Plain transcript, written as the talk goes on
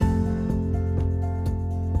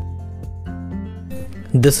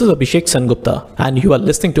This is Abhishek Sengupta and you are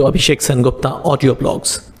listening to Abhishek Sengupta audio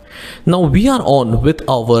blogs. Now we are on with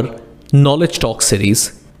our Knowledge Talk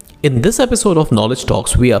series. In this episode of Knowledge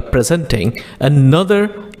Talks, we are presenting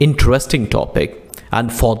another interesting topic.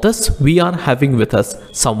 And for this, we are having with us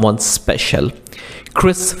someone special,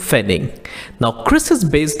 Chris Fenning. Now, Chris is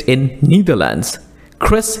based in Netherlands.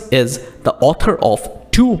 Chris is the author of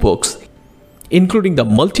 2 books, including the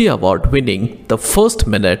multi-award winning The First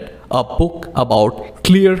Minute, a book about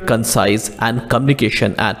clear, concise, and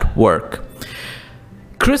communication at work.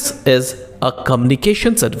 Chris is a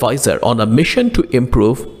communications advisor on a mission to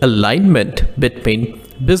improve alignment between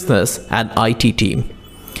business and IT team.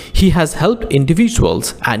 He has helped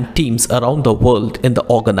individuals and teams around the world in the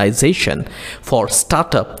organization for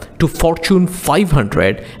startup to Fortune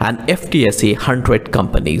 500 and FTSE 100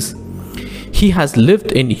 companies. He has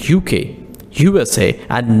lived in UK, USA,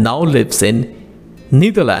 and now lives in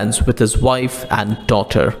Netherlands with his wife and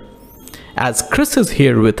daughter. As Chris is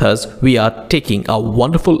here with us, we are taking a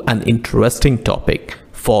wonderful and interesting topic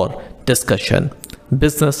for discussion: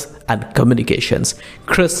 business and communications.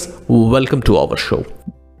 Chris, welcome to our show.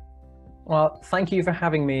 Well, thank you for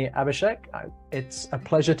having me, Abhishek. It's a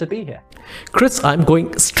pleasure to be here. Chris, I'm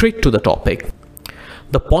going straight to the topic.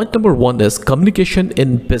 The point number 1 is communication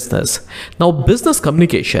in business. Now, business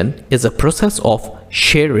communication is a process of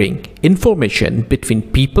sharing information between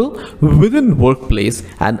people within workplace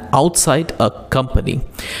and outside a company.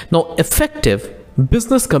 Now, effective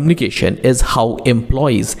business communication is how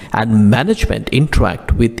employees and management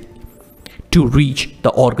interact with to reach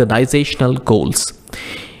the organizational goals.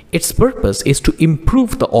 Its purpose is to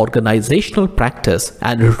improve the organizational practice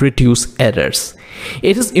and reduce errors.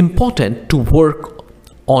 It is important to work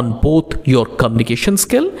on both your communication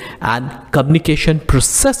skill and communication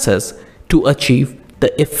processes to achieve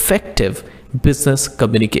the effective business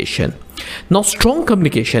communication. Now, strong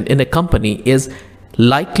communication in a company is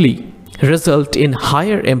likely result in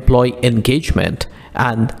higher employee engagement,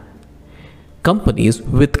 and companies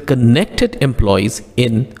with connected employees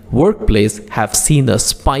in workplace have seen a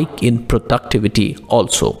spike in productivity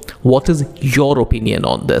also. What is your opinion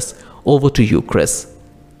on this? Over to you, Chris.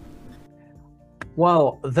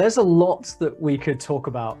 Well, there's a lot that we could talk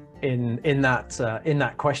about in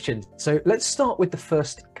that question. So let's start with the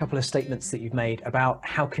first couple of statements that you've made about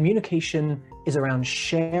how communication is around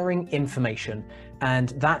sharing information, and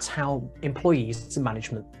that's how employees and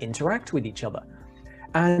management interact with each other.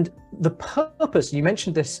 And the purpose, you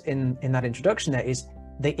mentioned this in that introduction there, is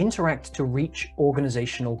they interact to reach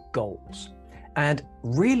organizational goals. And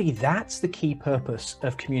really, that's the key purpose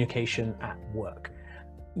of communication at work.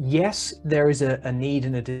 Yes, there is a need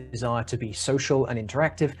and a desire to be social and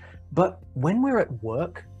interactive, but when we're at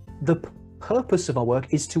work, the purpose of our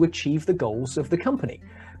work is to achieve the goals of the company.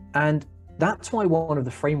 And that's why one of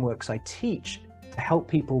the frameworks I teach to help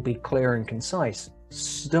people be clear and concise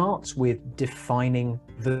starts with defining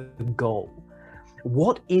the goal.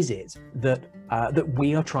 What is it that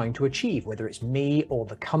we are trying to achieve, whether it's me or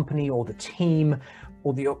the company or the team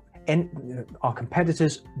or our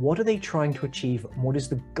competitors? What are they trying to achieve? What is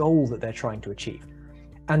the goal that they're trying to achieve?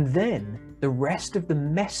 And then the rest of the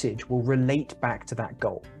message will relate back to that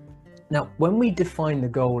goal. Now, when we define the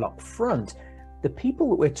goal up front, the people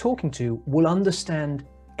that we're talking to will understand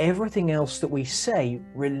everything else that we say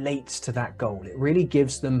relates to that goal. It really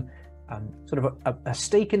gives them sort of a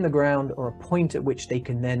stake in the ground, or a point at which they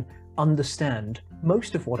can then understand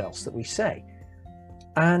most of what else that we say.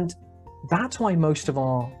 And that's why most of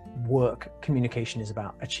our work communication is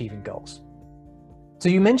about achieving goals. So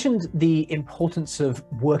you mentioned the importance of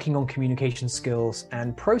working on communication skills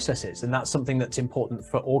and processes, and that's something that's important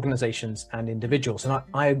for organizations and individuals. And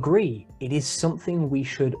I agree, it is something we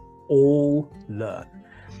should all learn.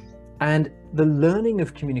 And the learning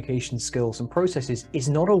of communication skills and processes is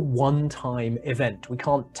not a one-time event. We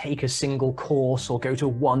can't take a single course or go to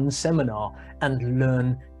one seminar and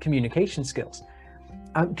learn communication skills.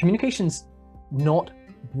 Communication's not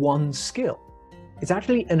one skill. It's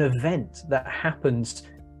actually an event that happens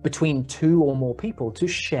between 2 or more people to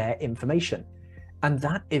share information. And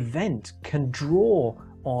that event can draw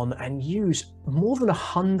on and use more than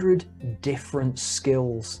 100 different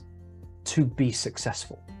skills to be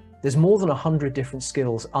successful. There's more than 100 different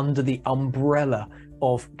skills under the umbrella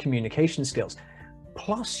of communication skills.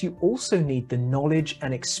 Plus, you also need the knowledge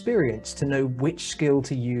and experience to know which skill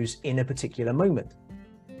to use in a particular moment.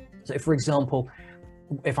 So, for example,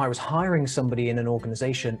 if I was hiring somebody in an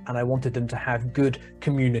organization and I wanted them to have good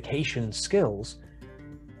communication skills,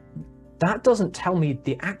 that doesn't tell me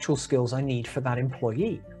the actual skills I need for that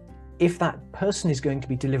employee. If that person is going to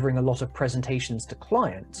be delivering a lot of presentations to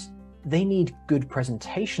clients, they need good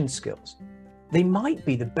presentation skills. They might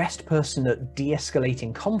be the best person at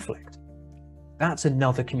de-escalating conflict. That's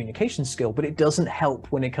another communication skill, but it doesn't help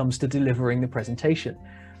when it comes to delivering the presentation.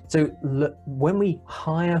 So when we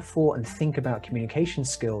hire for and think about communication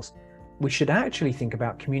skills, we should actually think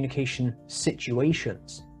about communication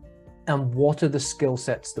situations and what are the skill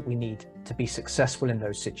sets that we need to be successful in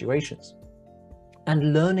those situations.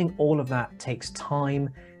 And learning all of that takes time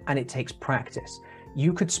and it takes practice.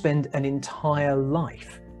 You could spend an entire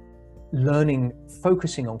life learning,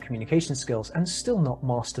 focusing on communication skills and still not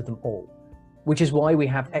master them all, which is why we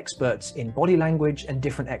have experts in body language and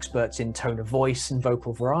different experts in tone of voice and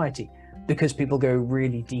vocal variety, because people go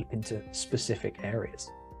really deep into specific areas.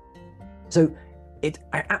 So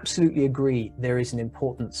I absolutely agree there is an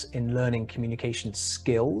importance in learning communication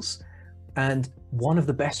skills. And one of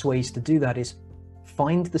the best ways to do that is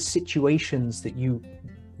find the situations that you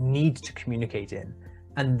need to communicate in,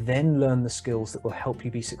 and then learn the skills that will help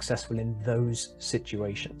you be successful in those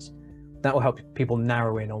situations. That will help people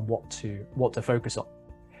narrow in on what to focus on.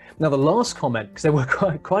 Now, the last comment, because there were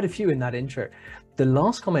quite a few in that intro, the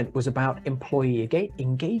last comment was about employee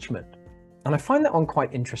engagement. And I find that one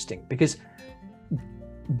quite interesting because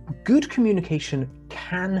good communication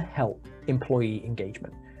can help employee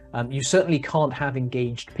engagement. You certainly can't have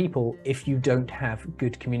engaged people if you don't have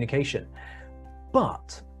good communication.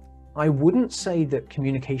 But I wouldn't say that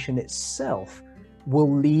communication itself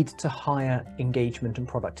will lead to higher engagement and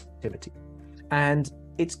productivity. And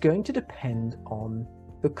it's going to depend on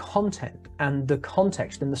the content and the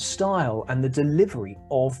context and the style and the delivery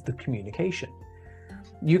of the communication.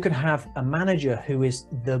 You could have a manager who is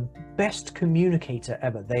the best communicator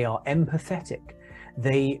ever. They are empathetic.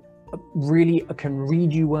 They really can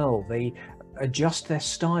read you well. They adjust their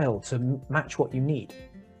style to match what you need.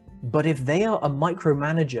 But if they are a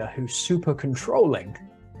micromanager who's super controlling,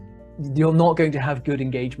 you're not going to have good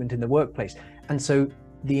engagement in the workplace. And so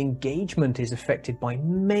the engagement is affected by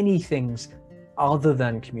many things other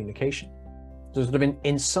than communication. So sort of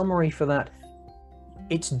in summary for that,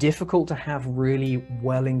 it's difficult to have really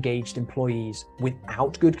well-engaged employees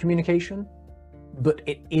without good communication, but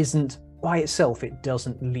it isn't by itself, it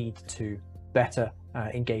doesn't lead to better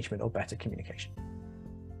engagement or better communication.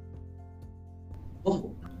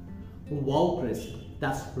 Oh, wow, Chris,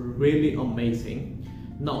 that's really amazing.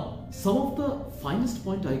 Now, some of the finest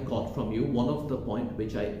point I got from you, one of the point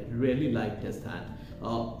which I really liked is that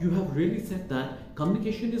you have really said that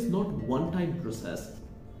communication is not one-time process.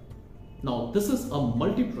 Now, this is a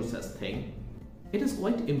multi-process thing. It is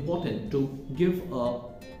quite important to give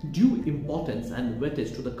due importance and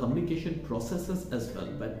weightage to the communication processes as well,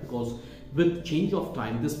 but because with change of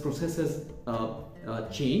time, this processes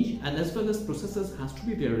change, and as well as processes has to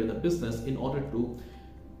be there in the business in order to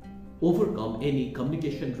overcome any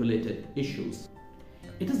communication related issues.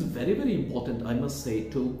 It is very, very important, I must say,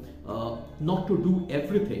 to not to do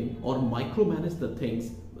everything or micromanage the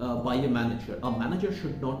things by a manager. A manager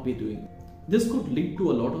should not be doing. This could lead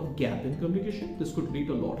to a lot of gap in communication. This could lead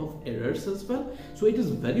to a lot of errors as well. So it is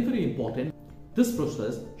very, very important. This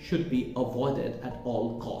process should be avoided at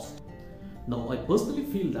all costs. Now, I personally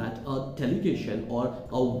feel that a delegation or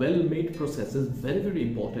a well-made process is very, very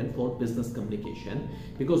important for business communication,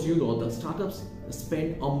 because you know the startups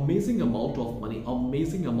spend amazing amount of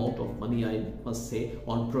money, I must say,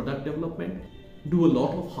 on product development, do a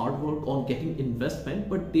lot of hard work on getting investment,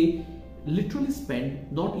 but they literally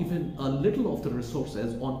spend not even a little of the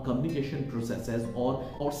resources on communication processes or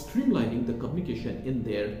streamlining the communication in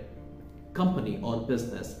their company or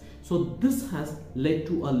business. So this has led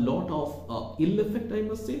to a lot of ill effect, I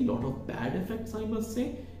must say, a lot of bad effects, I must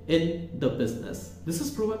say, in the business. This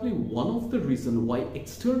is probably one of the reasons why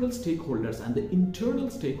external stakeholders and the internal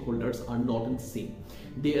stakeholders are not in sync.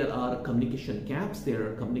 There are communication gaps, there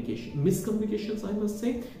are miscommunications, I must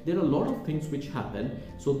say. There are a lot of things which happen.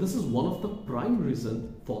 So this is one of the prime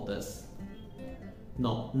reasons for this.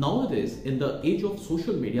 Now, nowadays, in the age of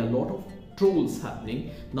social media, a lot of trolls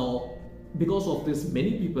happening. Now, because of this,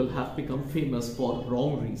 many people have become famous for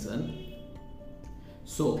wrong reason.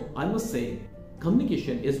 So I must say,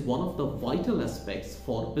 communication is one of the vital aspects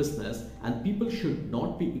for business, and people should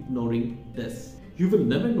not be ignoring this. You will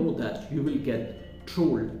never know that you will get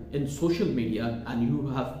trolled in social media and you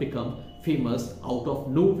have become famous out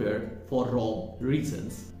of nowhere for wrong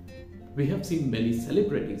reasons. We have seen many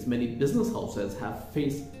celebrities, many business houses have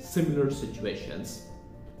faced similar situations.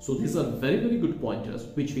 So these are very, very good pointers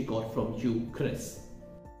which we got from you, Chris.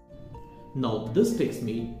 Now this takes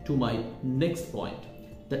me to my next point,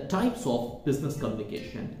 the types of business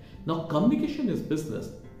communication. Now communication in business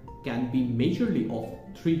can be majorly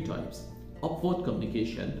of three types: upward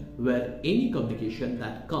communication, where any communication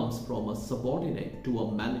that comes from a subordinate to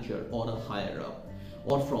a manager or a higher up,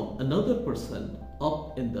 or from another person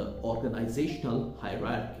up in the organizational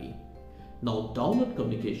hierarchy. Now, downward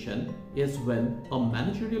communication is when a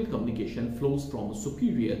managerial communication flows from a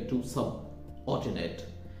superior to subordinate.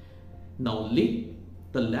 Now,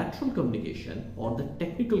 the lateral communication or the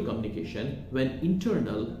technical communication when the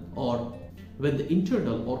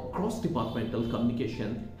internal or cross-departmental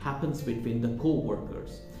communication happens between the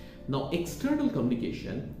co-workers. Now, external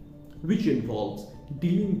communication, which involves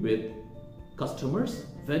dealing with customers,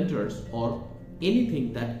 vendors, or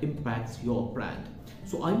anything that impacts your brand.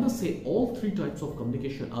 So I must say all three types of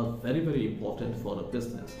communication are very, very important for a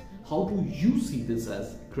business. How do you see this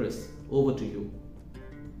as, Chris? Over to you.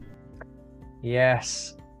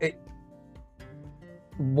 Yes.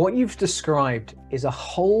 What you've described is a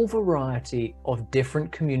whole variety of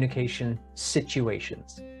different communication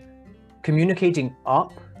situations. Communicating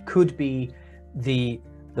up could be the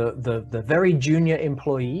very junior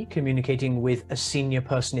employee communicating with a senior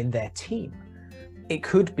person in their team. It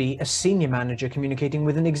could be a senior manager communicating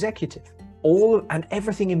with an executive. And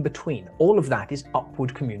everything in between. All of that is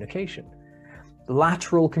upward communication.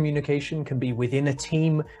 Lateral communication can be within a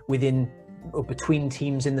team, or between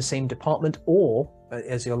teams in the same department, or,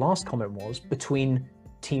 as your last comment was, between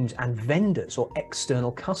teams and vendors or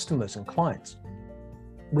external customers and clients.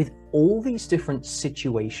 With all these different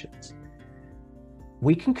situations,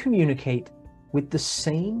 we can communicate with the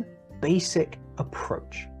same basic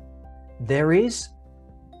approach. There is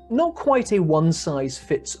not quite a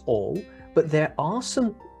one-size-fits-all, but there are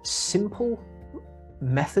some simple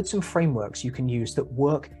methods and frameworks you can use that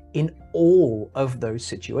work in all of those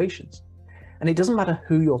situations. And it doesn't matter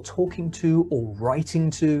who you're talking to or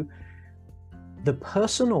writing to, the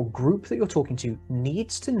person or group that you're talking to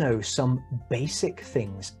needs to know some basic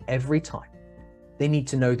things every time. They need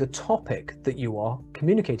to know the topic that you are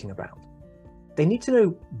communicating about. They need to know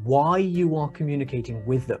why you are communicating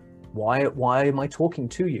with them. Why am I talking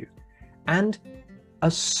to you? And a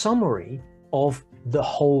summary of the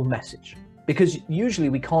whole message. Because usually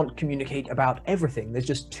we can't communicate about everything. There's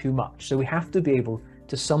just too much. So we have to be able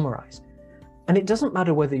to summarize. And it doesn't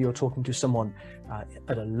matter whether you're talking to someone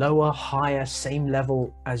at a lower, higher, same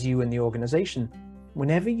level as you in the organization.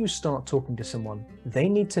 Whenever you start talking to someone, they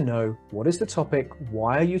need to know what is the topic,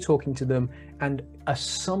 why are you talking to them, and a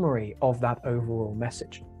summary of that overall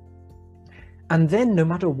message. And then no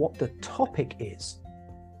matter what the topic is,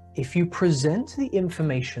 if you present the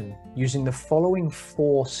information using the following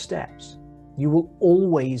 4 steps, you will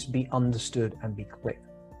always be understood and be clear.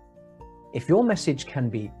 If your message can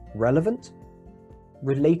be relevant,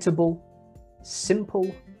 relatable,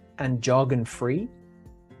 simple, and jargon-free,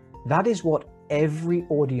 that is what every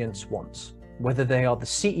audience wants, whether they are the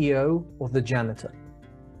CEO or the janitor.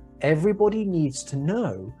 Everybody needs to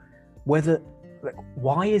know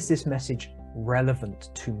why is this message relevant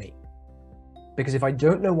to me? Because if I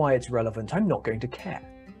don't know why it's relevant, I'm not going to care.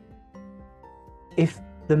 If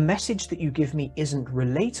the message that you give me isn't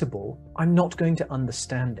relatable, I'm not going to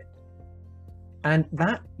understand it. And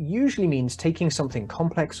that usually means taking something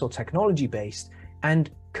complex or technology-based and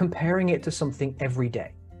comparing it to something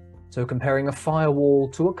everyday. So comparing a firewall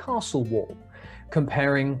to a castle wall,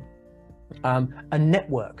 comparing a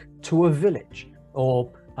network to a village,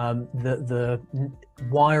 or the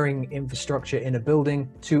wiring infrastructure in a building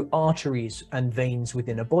to arteries and veins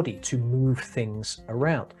within a body to move things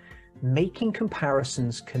around. Making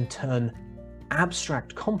comparisons can turn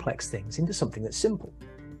abstract, complex things into something that's simple.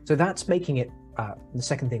 So that's making it the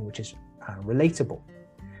second thing, which is relatable.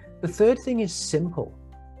 The third thing is simple.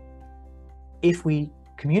 If we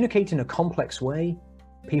communicate in a complex way,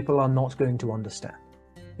 people are not going to understand.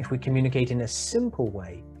 If we communicate in a simple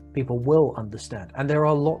way, people will understand. And there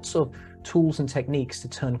are lots of tools and techniques to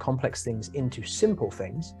turn complex things into simple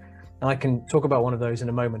things. And I can talk about one of those in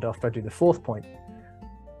a moment after I do the 4th point.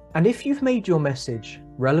 And if you've made your message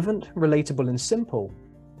relevant, relatable, and simple,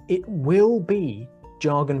 it will be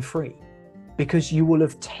jargon-free, because you will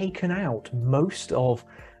have taken out most of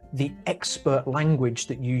the expert language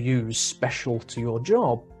that you use special to your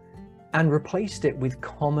job and replaced it with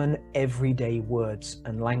common everyday words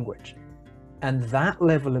and language. And that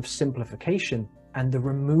level of simplification and the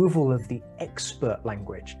removal of the expert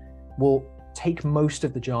language will take most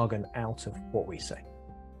of the jargon out of what we say.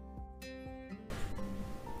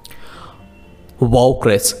 Wow,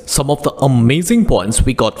 Chris, some of the amazing points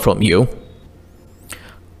we got from you.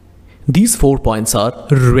 These 4 points are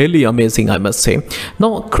really amazing, I must say.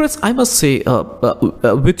 Now, Chris, I must say,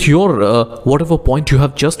 with your whatever point you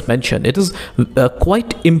have just mentioned, it is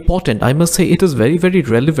quite important. I must say it is very, very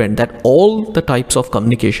relevant that all the types of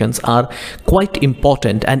communications are quite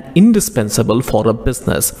important and indispensable for a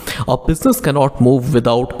business. A business cannot move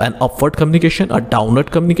without an upward communication, a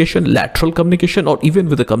downward communication, lateral communication, or even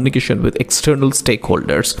with a communication with external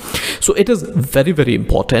stakeholders. So it is very, very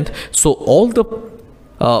important. So all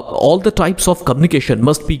the types of communication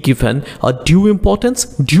must be given a due importance,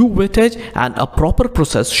 due weightage, and a proper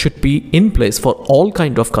process should be in place for all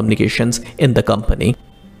kind of communications in the company.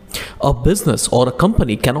 A business or a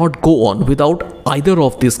company cannot go on without either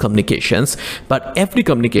of these communications, but every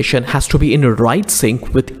communication has to be in right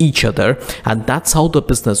sync with each other, and that's how the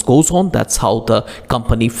business goes on, that's how the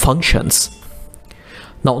company functions.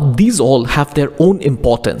 Now, these all have their own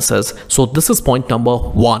importances, so this is point number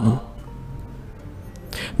 1.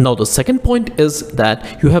 Now, the second point is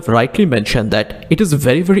that you have rightly mentioned that it is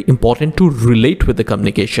very, very important to relate with the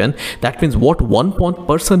communication. That means what one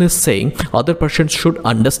person is saying, other person should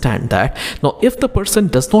understand that. Now, if the person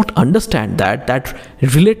does not understand that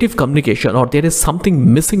relative communication, or there is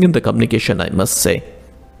something missing in the communication, I must say.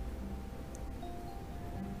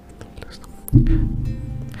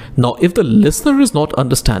 Now, if the listener is not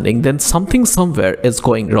understanding, then something somewhere is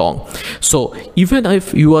going wrong. So even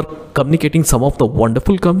if you are communicating some of the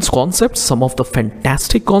wonderful concepts, some of the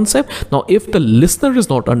fantastic concepts, now if the listener is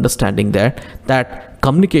not understanding that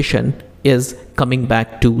communication is coming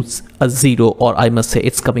back to a zero, or I must say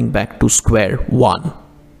it's coming back to square one.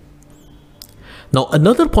 Now,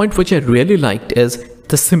 another point which I really liked is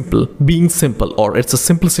being simple, or it's a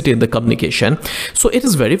simplicity in the communication. So it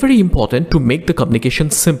is very, very important to make the communication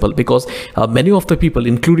simple, because many of the people,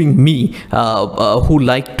 including me, who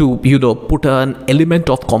like to put an element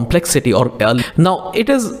of complexity, or now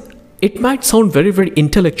it might sound very, very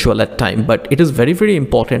intellectual at time, but it is very, very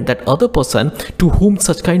important that other person to whom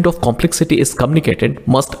such kind of complexity is communicated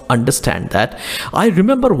must understand that. I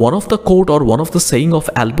remember one of the quote, or one of the saying of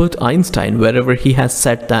Albert Einstein, wherever he has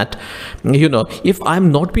said that, if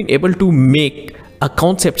I'm not being able to make a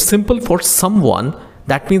concept simple for someone,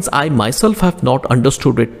 that means I myself have not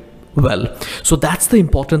understood it well. So that's the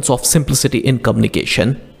importance of simplicity in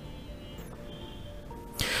communication.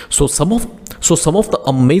 So some of the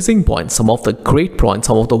amazing points, some of the great points,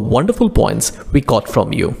 some of the wonderful points we got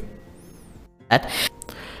from you.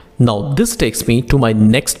 Now this takes me to my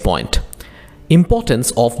next point: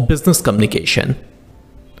 importance of business communication.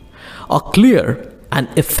 A clear and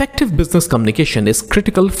effective business communication is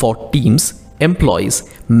critical for teams, employees,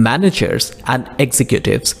 managers, and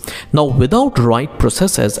executives. Now, without right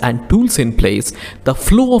processes and tools in place, the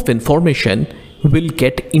flow of information will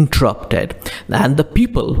get interrupted and the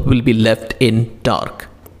people will be left in dark.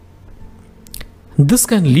 This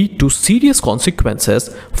can lead to serious consequences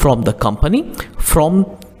from the company,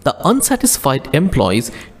 from the unsatisfied employees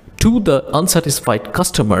to the unsatisfied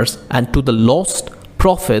customers, and to the lost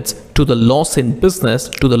profits, to the loss in business,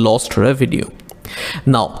 to the lost revenue.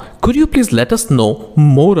 Now, could you please let us know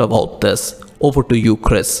more about this? Over to you,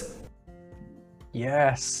 Chris.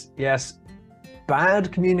 Yes.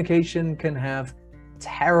 Bad communication can have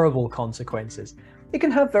terrible consequences. It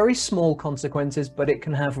can have very small consequences, but it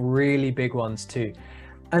can have really big ones too.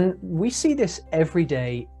 And we see this every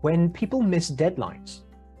day when people miss deadlines.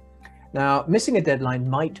 Now, missing a deadline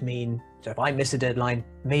might mean, so if I miss a deadline,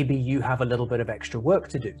 maybe you have a little bit of extra work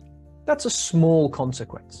to do. That's a small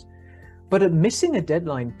consequence. But missing a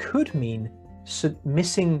deadline could mean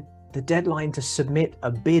missing the deadline to submit a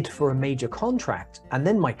bid for a major contract, and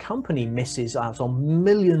then my company misses out on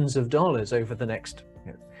millions of dollars over the next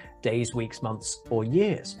days, weeks, months, or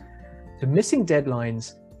years. So missing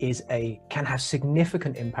deadlines can have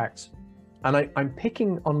significant impacts. And I'm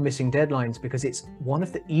picking on missing deadlines because it's one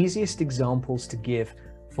of the easiest examples to give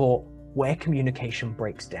for where communication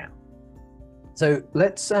breaks down. So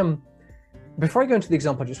let's, before I go into the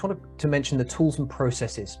example, I just wanted to mention the tools and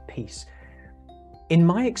processes piece. In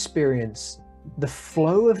my experience, the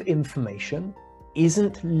flow of information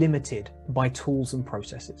isn't limited by tools and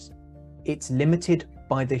processes. It's limited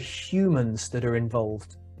by the humans that are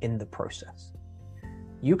involved in the process.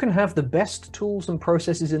 You can have the best tools and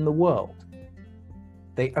processes in the world.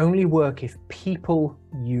 They only work if people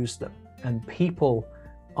use them, and people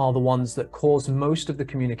are the ones that cause most of the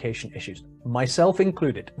communication issues, myself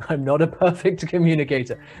included. I'm not a perfect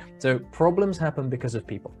communicator. So problems happen because of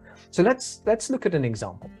people. So let's look at an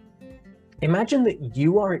example. Imagine that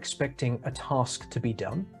you are expecting a task to be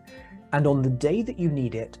done, and on the day that you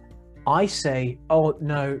need it, I say, oh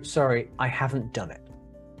no, sorry, I haven't done it.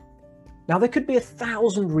 Now, there could be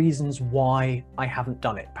 1,000 reasons why I haven't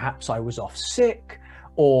done it. Perhaps I was off sick,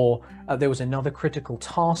 or there was another critical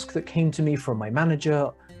task that came to me from my manager,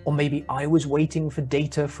 or maybe I was waiting for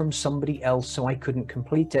data from somebody else so I couldn't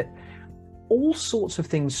complete it. All sorts of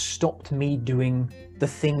things stopped me doing the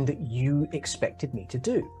thing that you expected me to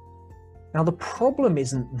do. Now, the problem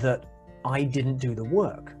isn't that I didn't do the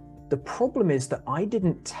work. The problem is that I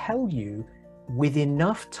didn't tell you with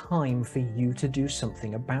enough time for you to do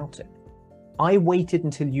something about it. I waited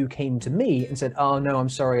until you came to me and said, "Oh no, I'm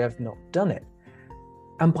sorry, I've not done it."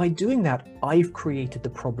 And by doing that, I've created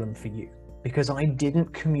the problem for you because I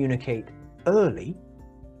didn't communicate early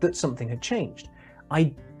that something had changed.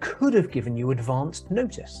 I could have given you advanced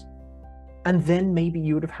notice, and then maybe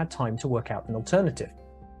you would have had time to work out an alternative.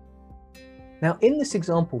 Now, in this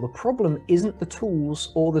example, the problem isn't the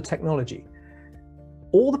tools or the technology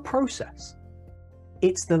or the process.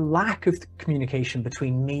 It's the lack of communication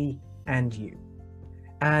between me and you.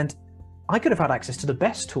 And I could have had access to the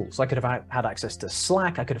best tools. I could have had access to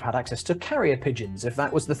Slack. I could have had access to carrier pigeons if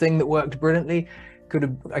that was the thing that worked brilliantly.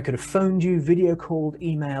 I could have phoned you, video called,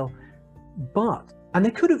 email. And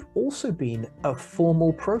there could have also been a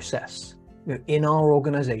formal process. In our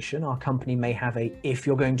organization, our company may have if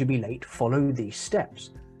you're going to be late, follow these steps.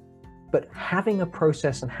 But having a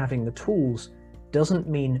process and having the tools doesn't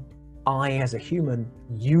mean I, as a human,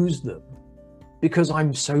 use them because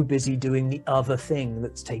I'm so busy doing the other thing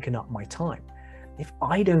that's taken up my time. If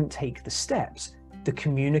I don't take the steps, the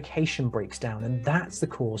communication breaks down, and that's the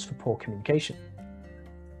cause for poor communication.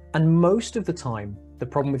 And most of the time, the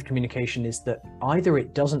problem with communication is that either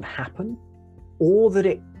it doesn't happen, or that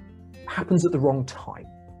it happens at the wrong time,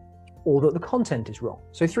 or that the content is wrong.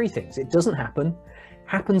 So 3 things: it doesn't happen,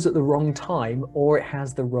 happens at the wrong time, or it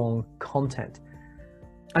has the wrong content.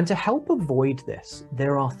 And to help avoid this,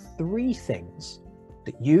 there are 3 things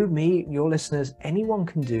that you, me, your listeners, anyone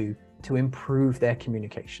can do to improve their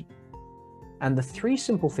communication. And the 3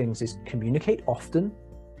 simple things is communicate often,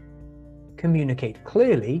 communicate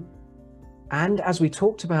clearly, and as we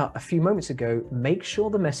talked about a few moments ago, make sure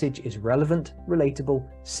the message is relevant, relatable,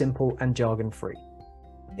 simple, and jargon-free.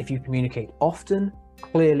 If you communicate often,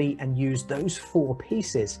 clearly, and use those 4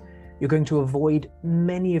 pieces, you're going to avoid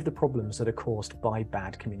many of the problems that are caused by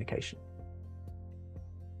bad communication.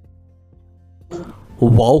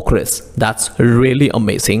 Wow, Chris, that's really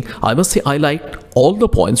amazing. I must say I liked all the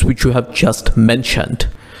points which you have just mentioned.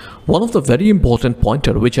 One of the very important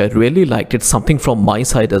pointer which I really liked, it's something from my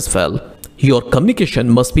side as well. Your communication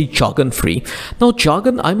must be jargon-free. Now,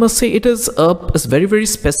 jargon, I must say, it is very, very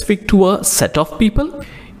specific to a set of people.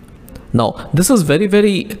 Now, this is very,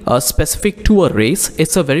 very specific to a race.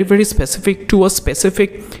 It's a very, very specific to a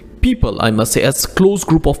specific people, I must say, as close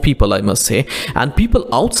group of people, I must say, and people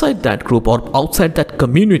outside that group or outside that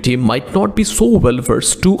community might not be so well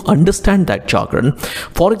versed to understand that jargon.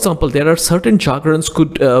 For example, there are certain jargons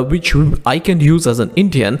which I can use as an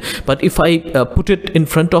Indian, but if I put it in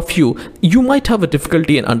front of you, you might have a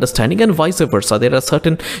difficulty in understanding, and vice versa. There are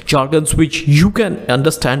certain jargons which you can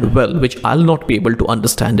understand well, which I'll not be able to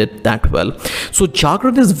understand it that well. So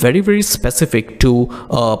jargon is very, very specific to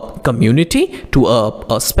a community, to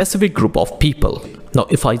a specific group of people. Now,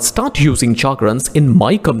 if I start using jargons in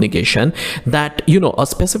my communication that, a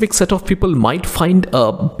specific set of people might find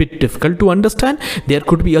a bit difficult to understand, there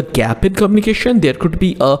could be a gap in communication, there could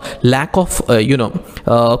be a lack of,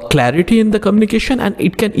 clarity in the communication, and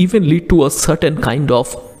it can even lead to a certain kind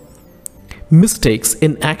of mistakes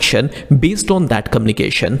in action based on that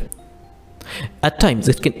communication. At times,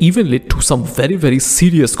 it can even lead to some very, very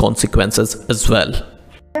serious consequences as well.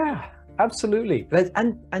 Yeah, absolutely.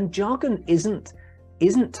 And jargon isn't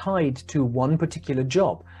tied to one particular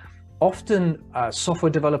job. Often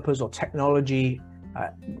software developers or technology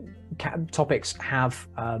topics have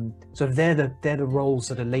they're the roles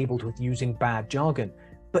that are labeled with using bad jargon.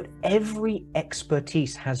 But every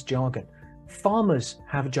expertise has jargon. Farmers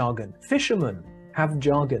have jargon. Fishermen have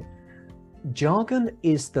jargon. Jargon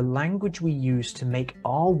is the language we use to make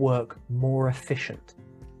our work more efficient,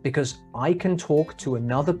 because I can talk to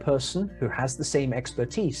another person who has the same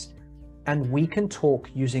expertise, and we can talk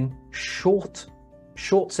using short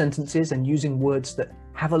sentences and using words that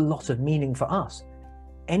have a lot of meaning for us.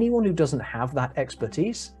 Anyone who doesn't have that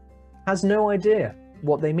expertise has no idea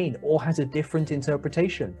what they mean, or has a different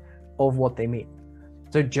interpretation of what they mean.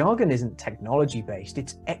 So jargon isn't technology based,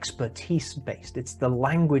 it's expertise based. It's the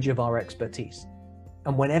language of our expertise.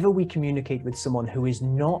 And whenever we communicate with someone who is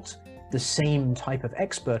not the same type of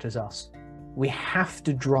expert as us, we have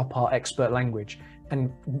to drop our expert language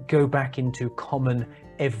and go back into common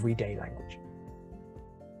everyday language.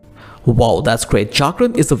 Wow, that's great.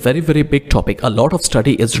 Jargon is a very, very big topic. A lot of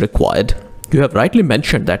study is required. You have rightly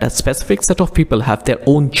mentioned that a specific set of people have their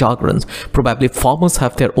own jargons. Probably farmers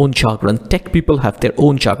have their own jargon, tech people have their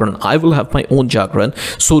own jargon, I will have my own jargon,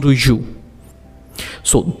 so do you.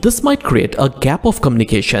 So this might create a gap of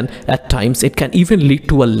communication. At times it can even lead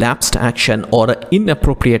to a lapsed action or an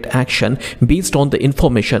inappropriate action based on the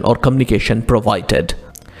information or communication provided.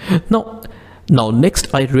 Now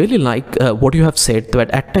next, I really like what you have said, that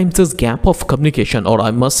at times this gap of communication, or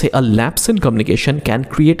I must say a lapse in communication, can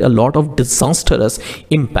create a lot of disastrous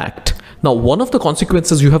impact. Now, one of the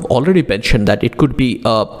consequences you have already mentioned, that it could be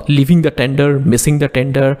leaving the tender, missing the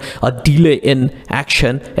tender, a delay in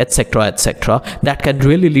action, etc., etc. That can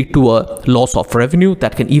really lead to a loss of revenue.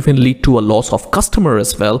 That can even lead to a loss of customer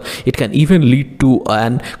as well. It can even lead to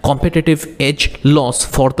an competitive edge loss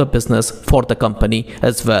for the business, for the company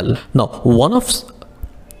as well.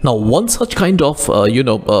 Now, one such kind of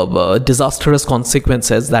disastrous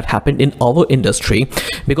consequences that happened in our industry,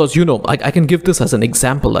 because I can give this as an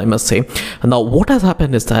example, I must say. Now, what has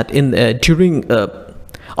happened is that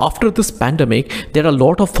after this pandemic, there are a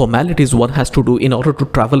lot of formalities one has to do in order to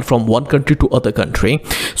travel from one country to other country.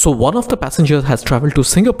 So one of the passengers has traveled to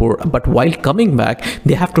Singapore, but while coming back,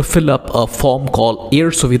 they have to fill up a form called Air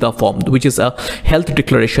Suvidha form, which is a health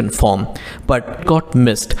declaration form, but got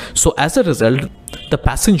missed. So as a result, the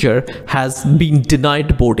passenger has been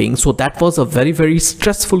denied boarding. So that was a very, very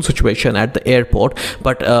stressful situation at the airport.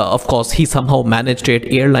 But of course, he somehow managed it.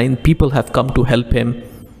 Airline people have come to help him.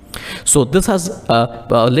 So this has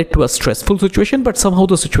led to a stressful situation, but somehow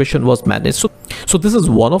the situation was managed. So this is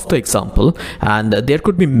one of the example, and there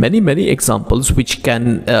could be many examples which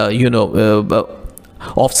can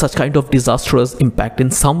of such kind of disastrous impact in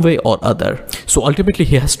some way or other. So ultimately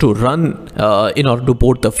he has to run in order to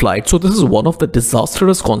board the flight. So this is one of the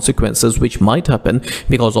disastrous consequences which might happen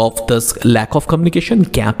because of this lack of communication,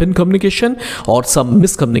 gap in communication, or some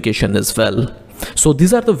miscommunication as well. So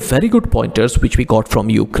these are the very good pointers which we got from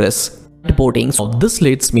you, Chris. Boarding. So this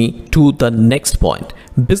leads me to the next point: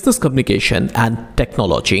 business communication and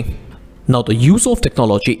technology. Now, the use of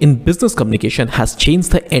technology in business communication has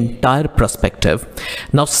changed the entire perspective.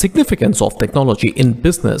 Now, significance of technology in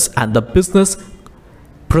business and the business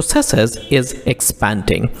processes is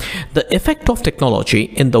expanding. The effect of technology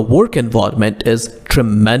in the work environment is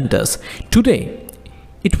tremendous. Today,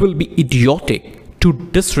 it will be idiotic to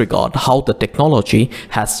disregard how the technology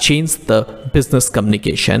has changed the business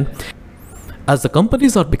communication. As the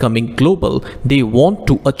companies are becoming global, they want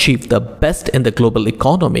to achieve the best in the global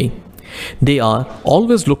economy. They are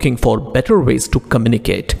always looking for better ways to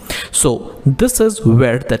communicate. So this is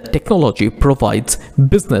where the technology provides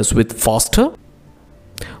business with faster,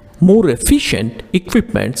 more efficient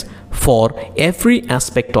equipments for every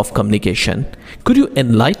aspect of communication. Could you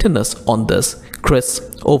enlighten us on this?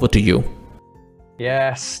 Chris, over to you.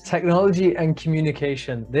 Yes, technology and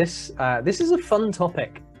communication. This is a fun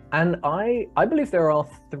topic, and I believe there are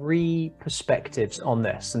three perspectives on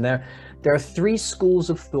this, and there are three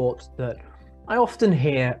schools of thought that I often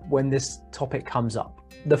hear when this topic comes up.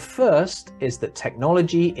 The first is that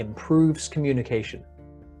technology improves communication.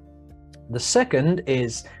 The second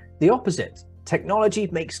is the opposite. Technology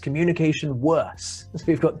makes communication worse. So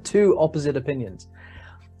we've got two opposite opinions.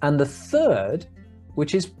 And the third,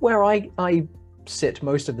 which is where I sit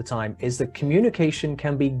most of the time, is that communication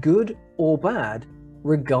can be good or bad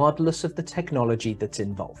regardless of the technology that's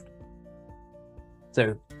involved.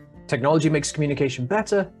 So technology makes communication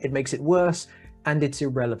better, it makes it worse, and it's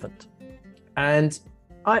irrelevant. And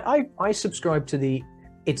I subscribe to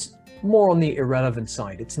it's more on the irrelevant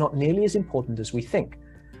side. It's not nearly as important as we think.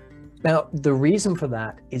 Now, the reason for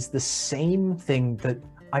that is the same thing that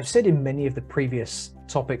I've said in many of the previous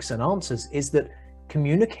topics and answers, is that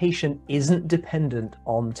communication isn't dependent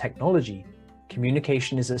on technology.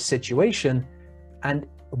 Communication is a situation, and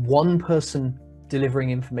one person delivering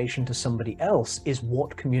information to somebody else is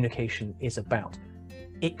what communication is about.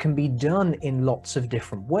 It can be done in lots of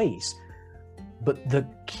different ways, but the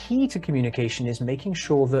key to communication is making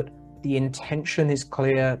sure that the intention is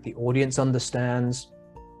clear, the audience understands,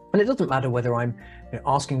 and it doesn't matter whether I'm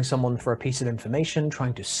asking someone for a piece of information,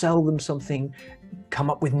 trying to sell them something, come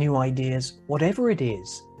up with new ideas, whatever it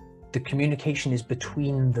is, the communication is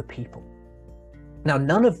between the people. Now,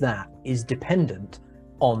 none of that is dependent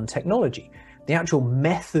on technology. The actual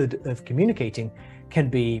method of communicating can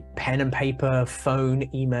be pen and paper, phone,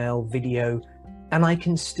 email, video, and I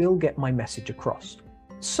can still get my message across.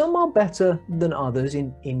 Some are better than others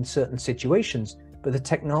in certain situations, but the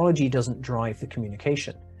technology doesn't drive the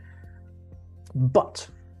communication. But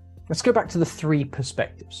let's go back to the three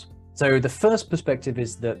perspectives. So the first perspective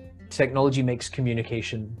is that technology makes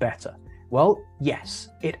communication better. Well, yes,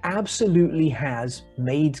 it absolutely has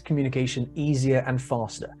made communication easier and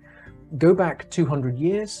faster. Go back 200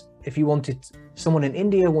 years, if you wanted, someone in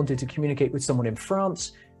India wanted to communicate with someone in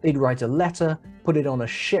France, they'd write a letter, put it on a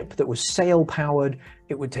ship that was sail powered.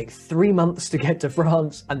 It would take 3 months to get to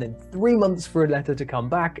France, and then 3 months for a letter to come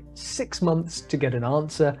back, 6 months to get an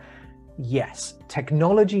answer. Yes,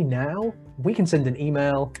 technology now, we can send an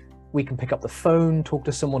email, we can pick up the phone, talk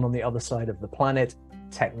to someone on the other side of the planet.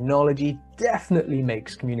 Technology definitely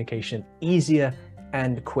makes communication easier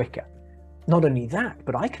and quicker. Not only that,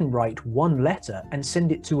 but I can write one letter and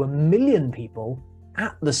send it to 1 million people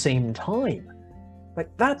at the same time. Like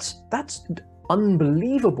that's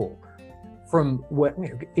unbelievable. From where,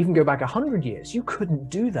 even go back 100 years, you couldn't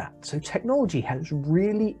do that. So technology has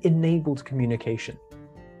really enabled communication.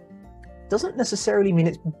 Doesn't necessarily mean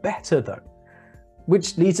it's better though,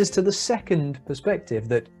 which leads us to the second perspective,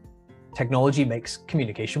 that technology makes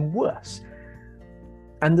communication worse.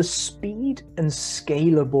 And the speed and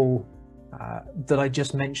scalable that I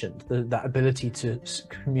just mentioned, that ability to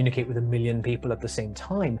communicate with 1 million people at the same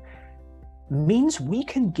time, means we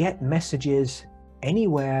can get messages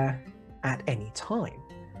anywhere at any time.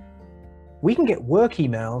 We can get work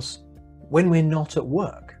emails when we're not at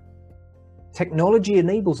work. Technology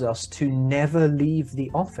enables us to never leave the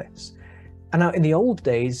office. And now in the old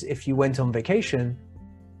days, if you went on vacation,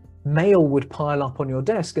 mail would pile up on your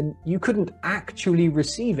desk and you couldn't actually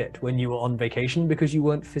receive it when you were on vacation because you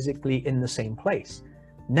weren't physically in the same place.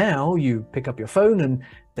 Now you pick up your phone and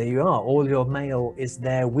there you are, all your mail is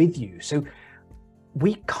there with you. So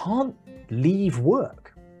we can't leave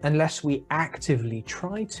work unless we actively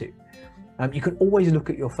try to. You can always look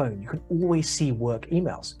at your phone, you can always see work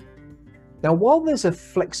emails. Now, while there's a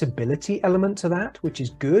flexibility element to that, which is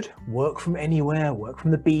good, work from anywhere, work from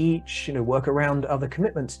the beach, work around other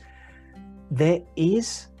commitments, there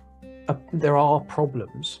are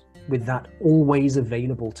problems with that always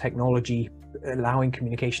available technology allowing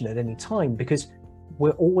communication at any time, because we're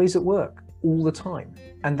always at work all the time.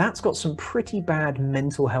 And that's got some pretty bad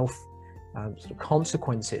mental health sort of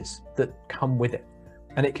consequences that come with it.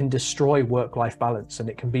 And it can destroy work-life balance, and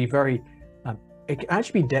it can be it can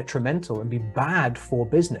actually be detrimental and be bad for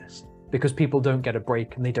business because people don't get a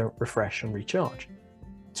break and they don't refresh and recharge.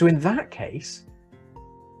 So in that case,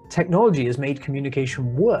 technology has made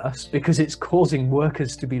communication worse because it's causing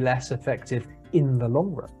workers to be less effective in the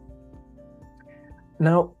long run.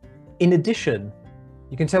 Now, in addition,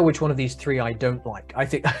 you can tell which one of these three I don't like. I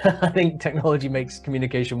think technology makes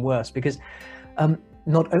communication worse because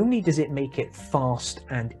not only does it make it fast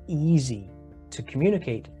and easy to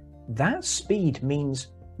communicate, that speed means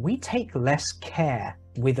we take less care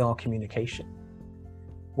with our communication.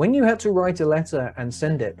 When you had to write a letter and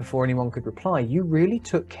send it before anyone could reply, you really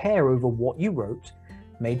took care over what you wrote,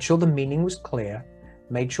 made sure the meaning was clear,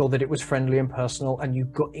 made sure that it was friendly and personal, and you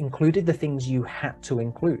included the things you had to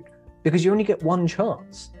include, because you only get one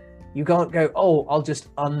chance. You can't go, oh, I'll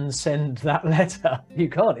just unsend that letter. You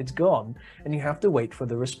can't, it's gone, and you have to wait for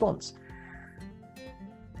the response.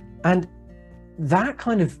 And that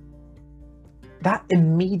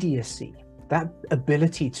immediacy, that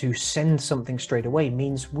ability to send something straight away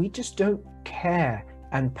means we just don't care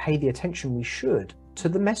and pay the attention we should to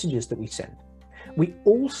the messages that we send. We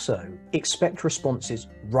also expect responses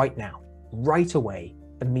right now, right away,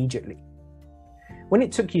 immediately. When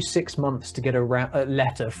it took you 6 months to get a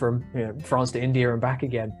letter from France to India and back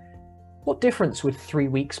again, what difference would 3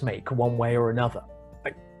 weeks make one way or another?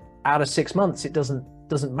 Like, out of 6 months, it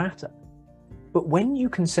doesn't matter. But when you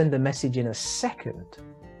can send a message in a second,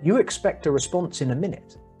 you expect a response in a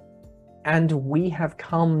minute. And we have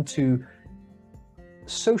come to,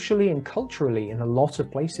 socially and culturally in a lot of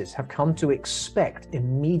places, have come to expect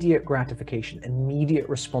immediate gratification, immediate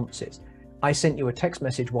responses. I sent you a text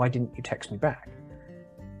message, why didn't you text me back?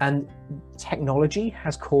 And technology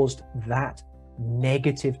has caused that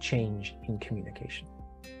negative change in communication.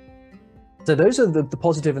 So those are the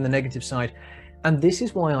positive and the negative side. And this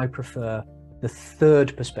is why I prefer the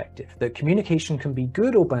third perspective, that communication can be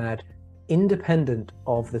good or bad, independent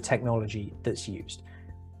of the technology that's used.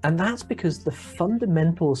 And that's because the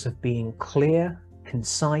fundamentals of being clear,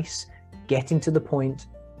 concise, getting to the point,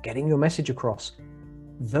 getting your message across,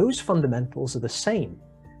 those fundamentals are the same.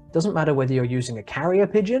 Doesn't matter whether you're using a carrier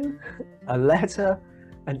pigeon, a letter,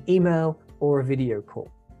 an email, or a video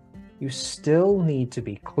call. You still need to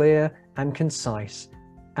be clear and concise,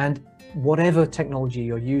 and whatever technology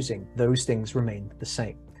you're using, those things remain the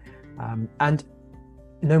same. And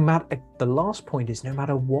the last point is, no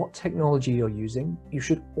matter what technology you're using, you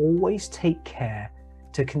should always take care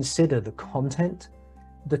to consider the content,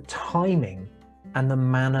 the timing, and the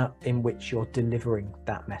manner in which you're delivering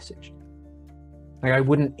that message. Like, I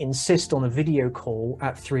wouldn't insist on a video call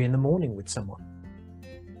at 3 in the morning with someone,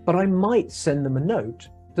 but I might send them a note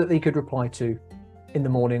that they could reply to in the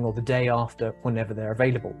morning or the day after, whenever they're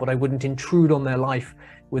available. But I wouldn't intrude on their life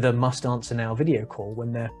with a must answer now video call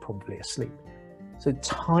when they're probably asleep. So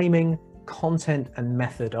timing, content, and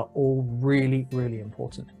method are all really, really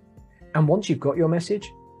important. And once you've got your message,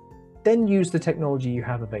 then use the technology you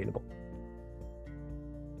have available.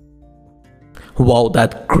 Wow,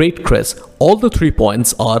 that's great, Chris. All the 3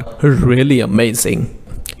 points are really amazing.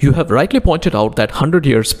 You have rightly pointed out that 100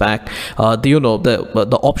 years back,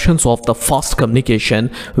 the options of the fast communication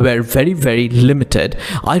were very, very limited.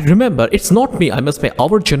 I remember, it's not me, I must say,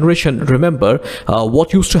 our generation remember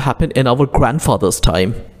what used to happen in our grandfather's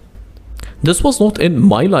time. This was not in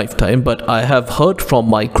my lifetime, but I have heard from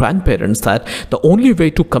my grandparents that the only way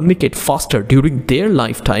to communicate faster during their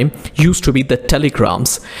lifetime used to be the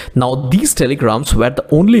telegrams. Now, these telegrams were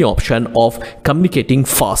the only option of communicating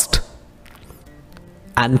fast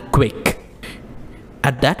and quick.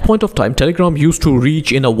 At that point of time, telegram used to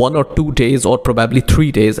reach in a 1 or 2 days or probably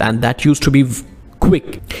 3 days, and that used to be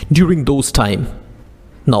quick during those time.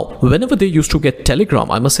 Now, whenever they used to get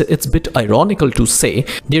telegram, I must say it's a bit ironical to say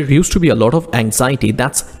there used to be a lot of anxiety.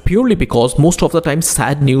 That's purely because most of the time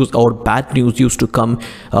sad news or bad news used to come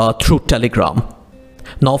through telegram.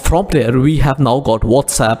 Now from there we have now got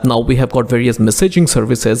WhatsApp. Now we have got various messaging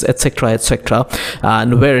services, etc.,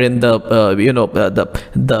 and wherein the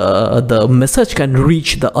message can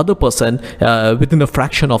reach the other person within a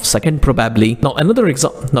fraction of a second probably. Now another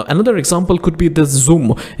example could be this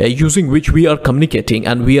Zoom, using which we are communicating,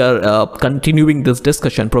 and we are continuing this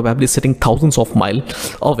discussion probably sitting thousands of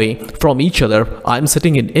miles away from each other. I'm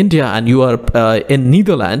sitting in India and you are in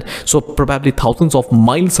Netherlands, so probably thousands of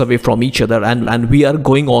miles away from each other, and we are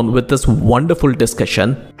going on with this wonderful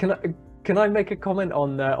discussion. Can I make a comment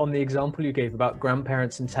on the example you gave about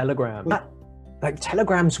grandparents and telegrams? Like,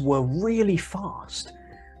 telegrams were really fast,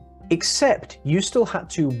 except you still had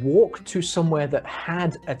to walk to somewhere that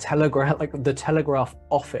had a telegraph, like the telegraph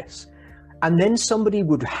office, and then somebody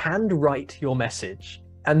would handwrite your message,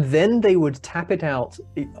 and then they would tap it out,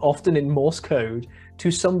 often in Morse code, to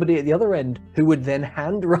somebody at the other end who would then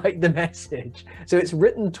handwrite the message. So it's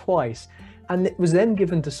written twice, and it was then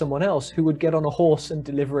given to someone else who would get on a horse and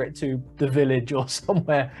deliver it to the village or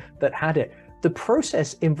somewhere that had it. The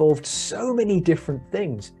process involved so many different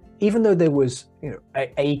things. Even though there was,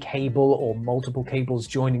 a cable or multiple cables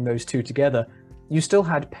joining those two together, you still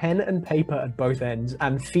had pen and paper at both ends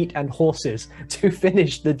and feet and horses to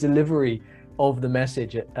finish the delivery of the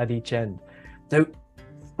message at each end. So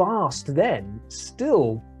fast then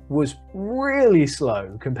still was really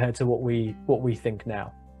slow compared to what we think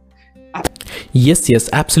now. Yes,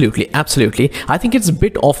 absolutely. I think it's a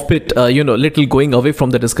bit little going away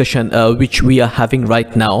from the discussion which we are having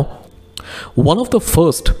right now. One of the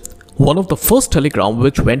first telegram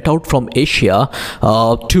which went out from Asia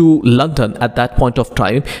to London at that point of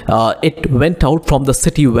time, it went out from the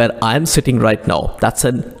city where I am sitting right now. That's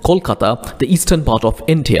in Kolkata, the eastern part of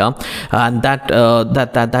India, and that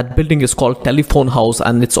building is called Telephone House,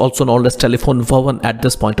 and it's also known as Telephone Bhavan at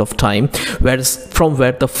this point of time. Whereas from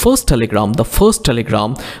where the first telegram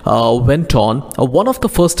went on, one of the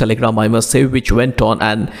first telegram, I must say, which went on,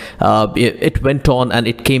 and it went on and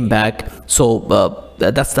it came back. So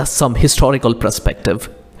that's some historical perspective.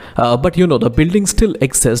 But the building still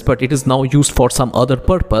exists, but it is now used for some other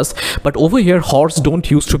purpose. But over here, horses don't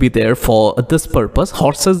used to be there for this purpose.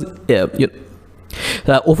 Horses,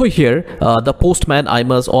 over here, the postman,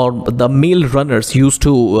 or the mail runners used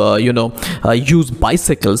to, use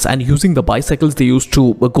bicycles, and using the bicycles, they used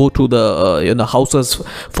to go to the houses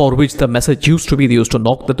for which the message used to be. They used to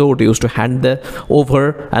knock the door, they used to hand it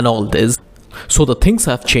over, and all this. So the things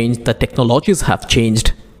have changed, the technologies have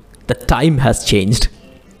changed, the time has changed.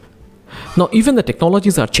 Now even the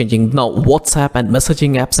technologies are changing. Now WhatsApp and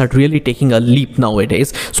messaging apps are really taking a leap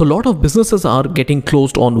nowadays. So a lot of businesses are getting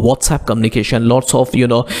closed on WhatsApp communication. Lots of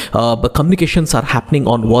communications are happening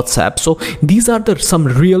on WhatsApp. So these are some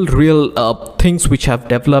real things which have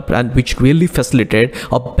developed and which really facilitate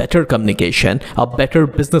a better communication, a better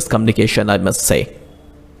business communication, I must say.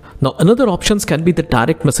 Now, another options can be the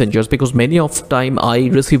direct messengers, because many of time I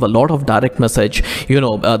receive a lot of direct message.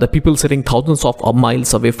 The people sitting thousands of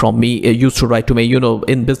miles away from me used to write to me,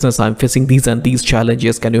 in business I'm facing these and these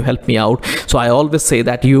challenges. Can you help me out? So I always say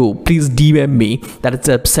that you please DM me, that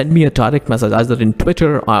it's send me a direct message either in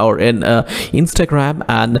Twitter or in Instagram,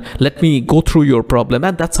 and let me go through your problem.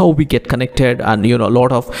 And that's how we get connected, and a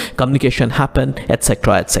lot of communication happen,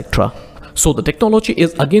 etc., etc. So the technology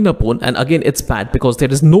is again a boon, and again it's bad because there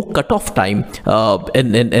is no cutoff time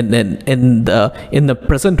in the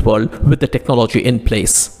present world with the technology in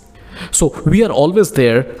place. So we are always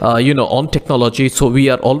there, on technology. So we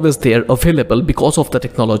are always there available because of the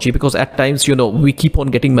technology, because at times, we keep on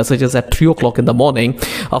getting messages at 3 o'clock in the morning.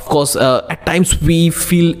 Of course, at times we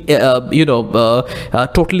feel,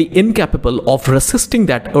 totally incapable of resisting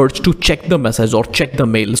that urge to check the message or check the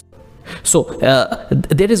mails. So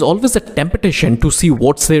there is always a temptation to see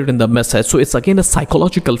what's there in the message. So it's again a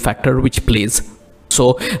psychological factor which plays.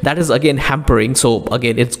 So that is again hampering. So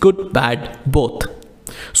again, it's good, bad, both.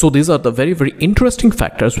 So these are the very, very interesting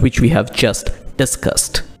factors which we have just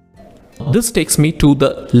discussed. This takes me to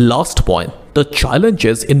the last point, the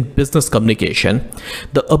challenges in business communication.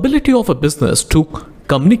 The ability of a business to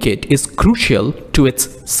communicate is crucial to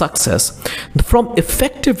its success. From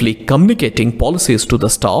effectively communicating policies to the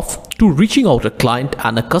staff to reaching out a client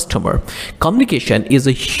and a customer, communication is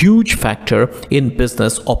a huge factor in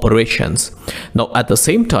business operations. Now, at the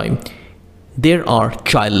same time, there are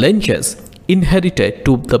challenges inherited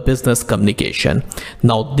to the business communication.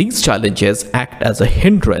 Now, these challenges act as a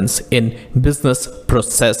hindrance in business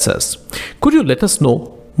processes. Could you let us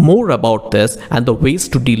know more about this and the ways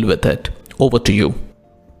to deal with it? Over to you.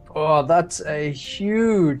 Oh, that's a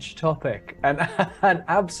huge topic, and an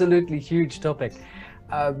absolutely huge topic.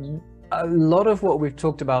 A lot of what we've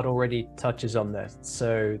talked about already touches on this.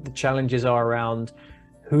 So the challenges are around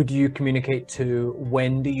who do you communicate to,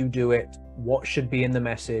 when do you do it, what should be in the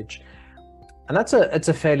message. And it's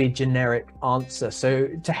a fairly generic answer. So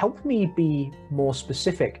to help me be more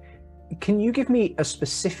specific, can you give me a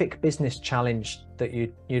specific business challenge that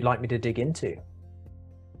you'd like me to dig into?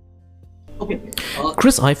 Okay.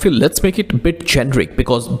 Chris, I feel let's make it a bit generic,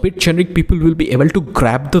 because bit generic people will be able to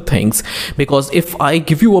grab the things. Because if I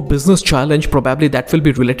give you a business challenge, probably that will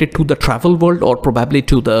be related to the travel world or probably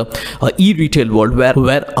to the e-retail world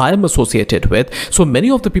where I am associated with. So many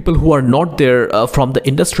of the people who are not there from the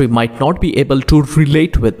industry might not be able to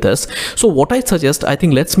relate with this. So what I suggest, I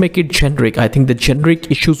think let's make it generic. I think the generic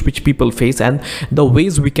issues which people face and the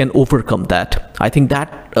ways we can overcome that. I think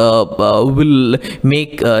that will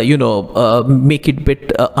make make it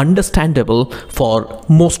bit understandable for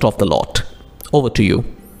most of the lot. Over to you.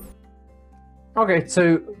 Okay,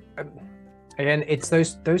 so again, it's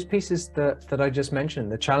those pieces that I just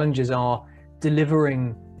mentioned. The challenges are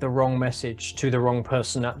delivering the wrong message to the wrong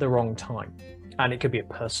person at the wrong time, and it could be a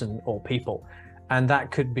person or people, and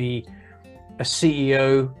that could be a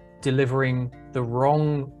CEO delivering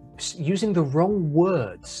using the wrong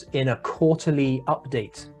words in a quarterly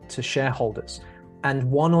update to shareholders, and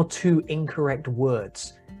 1 or 2 incorrect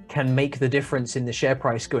words can make the difference in the share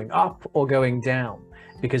price going up or going down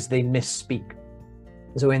because they misspeak.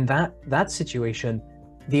 So in that situation,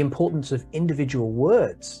 the importance of individual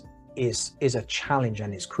words is a challenge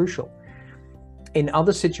and is crucial. In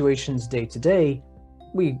other situations day to day,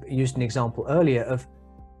 we used an example earlier of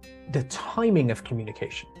the timing of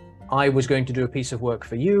communication. I was going to do a piece of work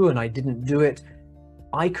for you and I didn't do it.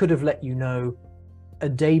 I could have let you know a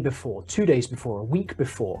day before, 2 days before, a week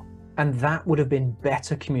before, and that would have been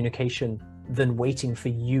better communication than waiting for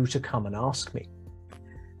you to come and ask me.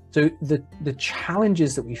 So the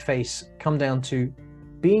challenges that we face come down to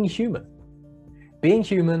being human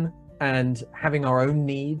and having our own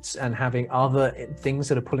needs and having other things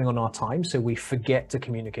that are pulling on our time. So we forget to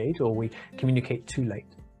communicate or we communicate too late.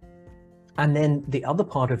 And then the other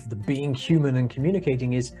part of the being human and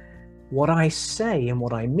communicating is what I say and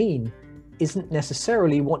what I mean isn't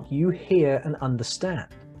necessarily what you hear and understand.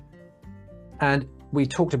 And we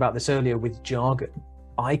talked about this earlier with jargon.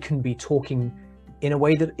 I can be talking in a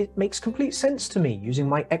way that it makes complete sense to me using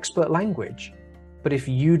my expert language. But if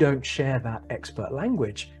you don't share that expert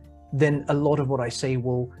language, then a lot of what I say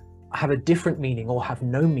will have a different meaning or have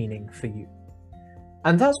no meaning for you.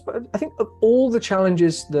 And that's, I think, of all the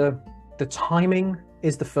challenges, the timing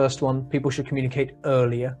is the first one. People should communicate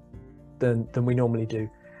earlier than we normally do.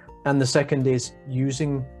 And the second is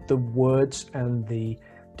using the words and the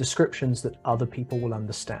descriptions that other people will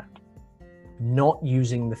understand. Not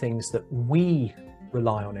using the things that we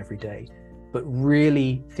rely on every day, but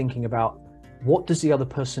really thinking about what does the other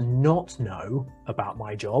person not know about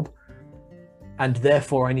my job, and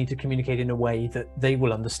therefore I need to communicate in a way that they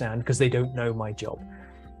will understand because they don't know my job.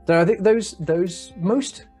 So I think those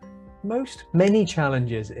many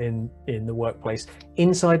challenges in the workplace,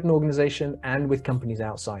 inside an organization and with companies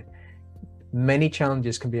outside, many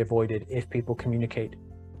challenges can be avoided if people communicate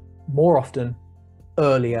more often,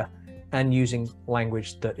 earlier, and using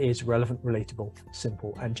language that is relevant, relatable,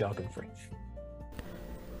 simple, and jargon-free.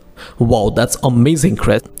 Wow, that's amazing,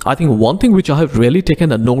 Chris. I think one thing which I have really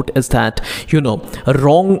taken a note is that, a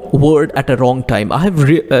wrong word at a wrong time.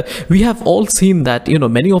 We have all seen that,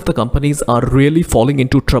 many of the companies are really falling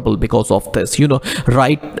into trouble because of this,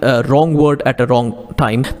 wrong word at a wrong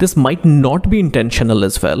time. This might not be intentional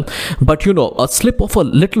as well, but, a slip of a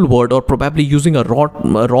little word, or probably using a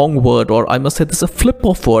wrong word, or I must say this, a flip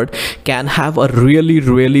of word, can have a really,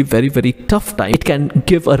 really very, very tough time. It can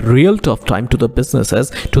give a real tough time to the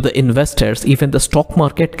businesses, to the investors. Even the stock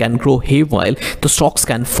market can grow haywire, the stocks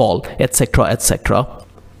can fall, etc., etc.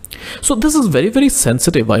 So this is very, very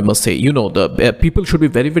sensitive, I must say. The people should be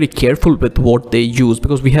very, very careful with what they use,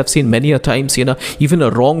 because we have seen many a times, even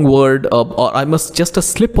a wrong word, or just a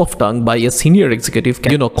slip of tongue by a senior executive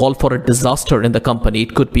can, call for a disaster in the company.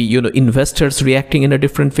 It could be, investors reacting in a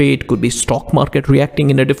different way. It could be stock market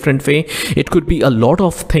reacting in a different way. It could be a lot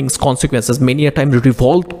of things, consequences. Many a time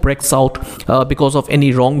revolt breaks out because of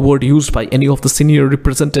any wrong word used by any of the senior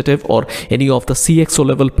representative or any of the CXO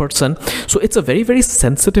level person. So it's a very, very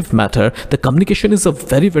sensitive matter. The communication is a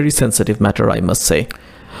very, very sensitive matter, I must say.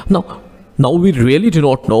 Now we really do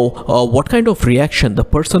not know what kind of reaction the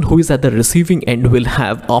person who is at the receiving end will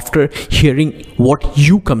have after hearing what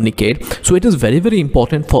you communicate. So it is very, very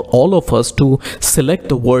important for all of us to select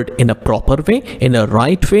the word in a proper way, in a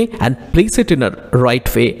right way, and place it in a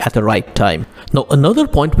right way at the right time. Now, another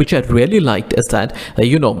point which I really liked is that,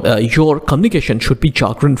 your communication should be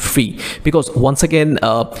jargon free, because once again,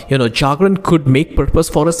 jargon could make purpose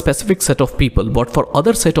for a specific set of people, but for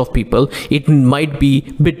other set of people, it might be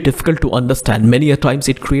a bit difficult to understand. Many a times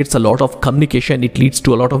it creates a lot of communication. It leads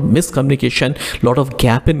to a lot of miscommunication, a lot of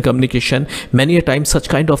gap in communication. Many a times such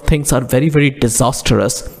kind of things are very, very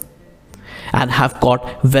disastrous and have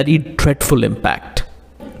got very dreadful impact.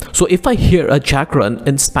 So if I hear a jargon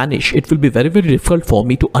in Spanish, it will be very, very difficult for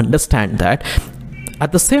me to understand that.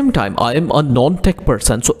 At the same time, I am a non-tech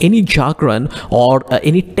person, so any jargon or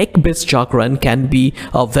any tech-based jargon can be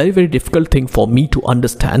a very, very difficult thing for me to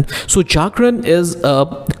understand. So jargon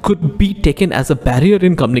could be taken as a barrier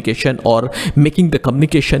in communication, or making the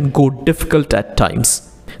communication go difficult at times.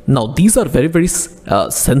 Now, these are very, very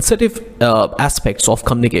sensitive aspects of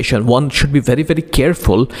communication. One should be very, very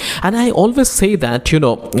careful. And I always say that,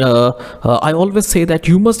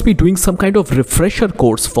 you must be doing some kind of refresher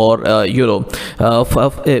course for, in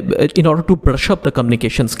order to brush up the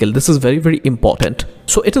communication skill. This is very, very important.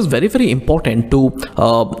 So it is very, very important to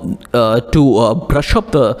brush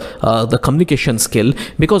up the communication skill,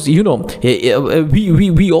 because we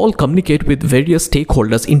all communicate with various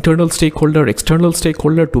stakeholders: internal stakeholder, external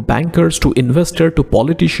stakeholder, to bankers, to investor, to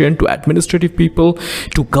politician, to administrative people,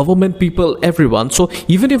 to government people, everyone. So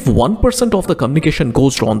even if 1% of the communication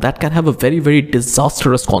goes wrong, that can have a very, very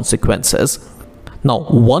disastrous consequences. Now,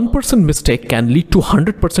 1% mistake can lead to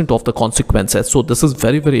 100% of the consequences. So this is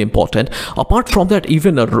very, very important. Apart from that,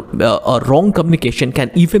 even a wrong communication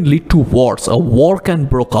can even lead to wars. A war can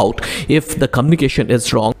break out if the communication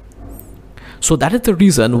is wrong. So that is the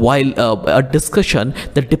reason, while a discussion,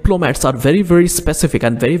 the diplomats are very, very specific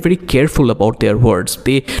and very, very careful about their words.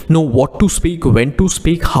 They know what to speak, when to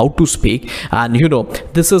speak, how to speak, and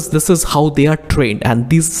this is how they are trained. And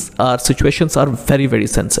these situations are very, very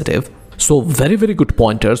sensitive. So very, very good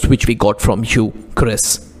pointers which we got from you,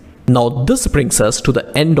 Chris. Now this brings us to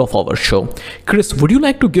the end of our show. Chris, would you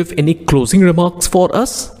like to give any closing remarks for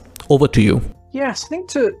us? Over to you. Yes, I think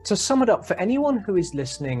to sum it up, for anyone who is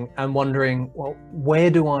listening and wondering, well, where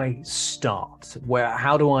do I start?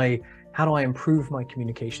 How do I improve my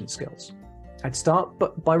communication skills? I'd start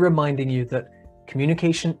by reminding you that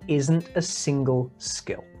communication isn't a single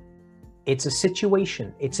skill. It's a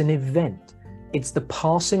situation, it's an event. It's the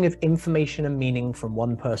passing of information and meaning from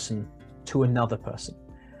one person to another person.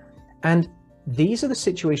 And these are the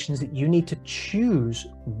situations that you need to choose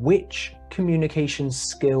which communication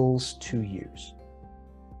skills to use.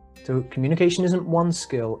 So communication isn't one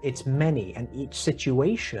skill, it's many, and each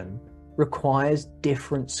situation requires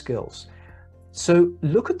different skills. So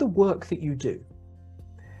look at the work that you do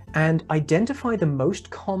and identify the most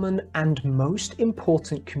common and most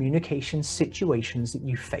important communication situations that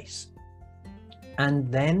you face.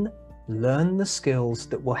 And then learn the skills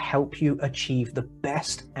that will help you achieve the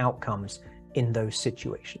best outcomes in those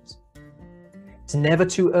situations. It's never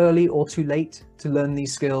too early or too late to learn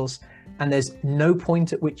these skills, and there's no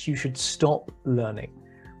point at which you should stop learning.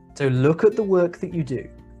 So look at the work that you do,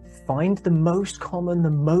 find the most common, the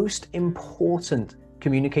most important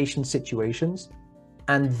communication situations,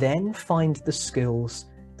 and then find the skills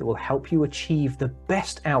that will help you achieve the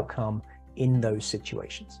best outcome in those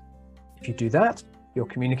situations. If you do that, your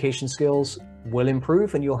communication skills will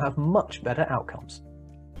improve and you'll have much better outcomes.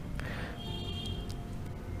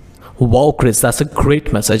 Wow, Chris, that's a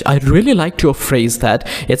great message. I really liked your phrase that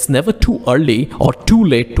it's never too early or too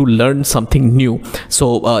late to learn something new.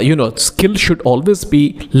 So, skill should always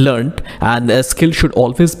be learned, and a skill should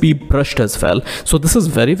always be brushed as well. So this is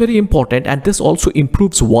very, very important, and this also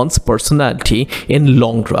improves one's personality in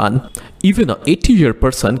long run. Even an 80-year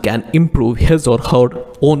person can improve his or her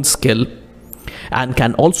own skill and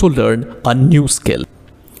can also learn a new skill.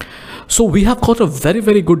 So we have got a very,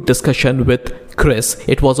 very good discussion with Chris.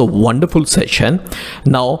 It was a wonderful session.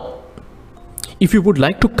 Now, if you would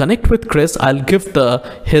like to connect with Chris, I'll give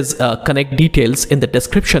his connect details in the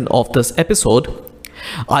description of this episode.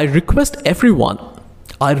 I request everyone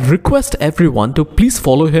to please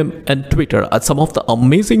follow him on Twitter. Some of the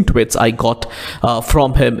amazing tweets I got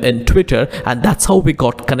from him in Twitter, and that's how we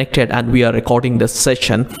got connected and we are recording this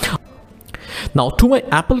session. Now, to my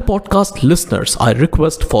Apple Podcast listeners, I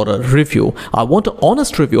request for a review. I want an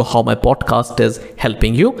honest review how my podcast is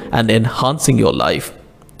helping you and enhancing your life.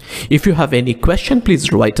 If you have any question,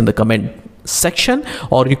 please write in the comment section,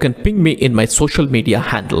 or you can ping me in my social media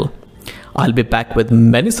handle. I'll be back with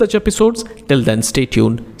many such episodes. Till then, stay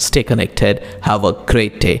tuned, stay connected, have a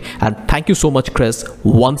great day. And thank you so much, Chris,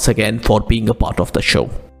 once again for being a part of the show.